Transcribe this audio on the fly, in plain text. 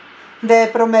de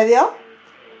promedio,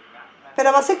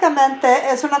 pero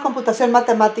básicamente es una computación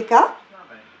matemática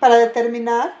para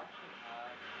determinar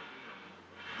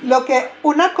lo que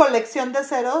una colección de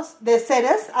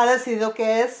seres ha decidido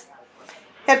que es.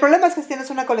 El problema es que si tienes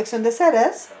una colección de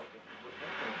seres,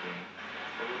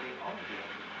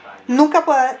 no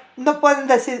pueden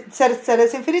ser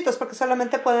seres infinitos, porque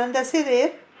solamente pueden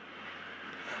decidir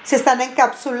si están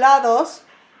encapsulados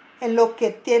en lo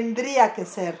que tendría que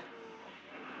ser.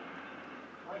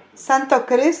 Santo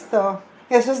Cristo,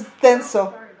 eso es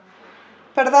denso.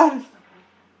 Perdón.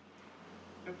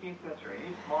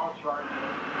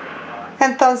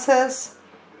 Entonces,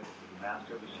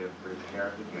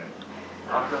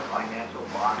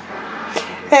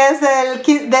 es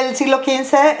del siglo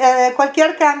XV.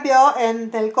 Cualquier cambio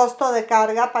en el costo de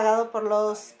carga pagado por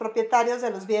los propietarios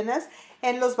de los bienes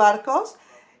en los barcos,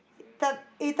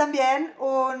 y también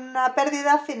una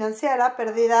pérdida financiera,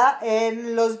 pérdida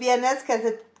en los bienes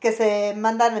que se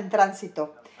mandan en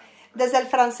tránsito. Desde el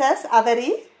francés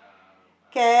averie,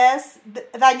 que es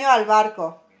daño al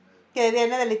barco, que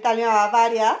viene del italiano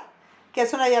avaria, que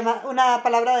es una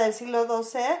palabra del siglo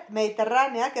XII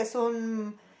mediterránea, que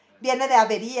viene de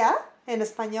avería en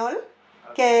español,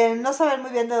 que no saben muy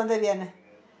bien de dónde viene.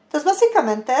 Entonces,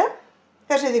 básicamente,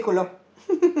 es ridículo.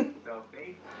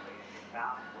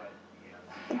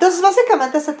 Entonces,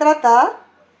 básicamente se trata,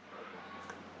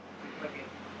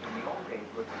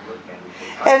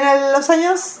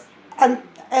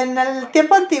 en el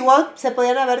tiempo antiguo se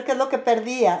podían ver qué es lo que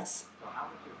perdías.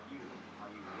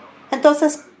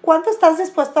 Entonces, ¿cuánto estás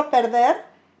dispuesto a perder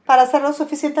para hacerlo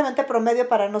suficientemente promedio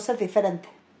para no ser diferente?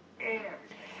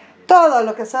 Todo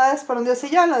lo que sabes por un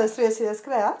diosillón lo destruyes y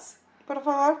descreas. Por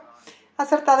favor.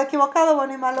 Acertado, equivocado,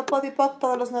 bueno y malo, pod y pop,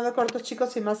 todos los 9 cortos,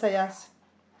 chicos y más allá.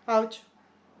 Ouch.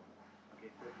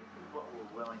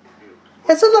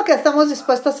 Eso es lo que estamos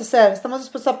dispuestos a hacer. Estamos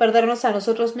dispuestos a perdernos a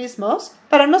nosotros mismos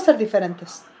para no ser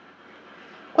diferentes.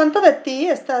 ¿Cuánto de ti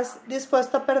estás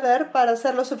dispuesto a perder para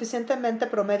ser lo suficientemente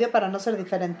promedio para no ser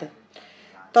diferente?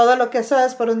 Todo lo que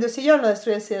sabes por un diosillón lo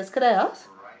destruyes y descreas.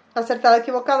 Acertado,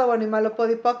 equivocado, bueno y malo, pod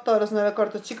y pop, todos los 9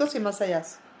 cortos, chicos y más allá.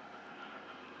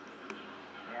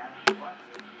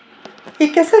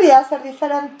 ¿Y qué sería ser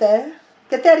diferente?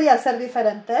 ¿Qué te haría ser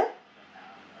diferente?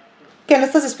 Que no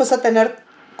estás dispuesto a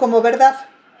tener como verdad.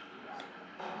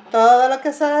 Todo lo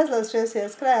que sabes lo destruyes y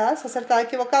descreas. Acertado,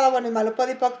 equivocado, bueno y malo, pod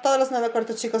y pop, todos los 9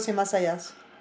 cortos, chicos y más allá.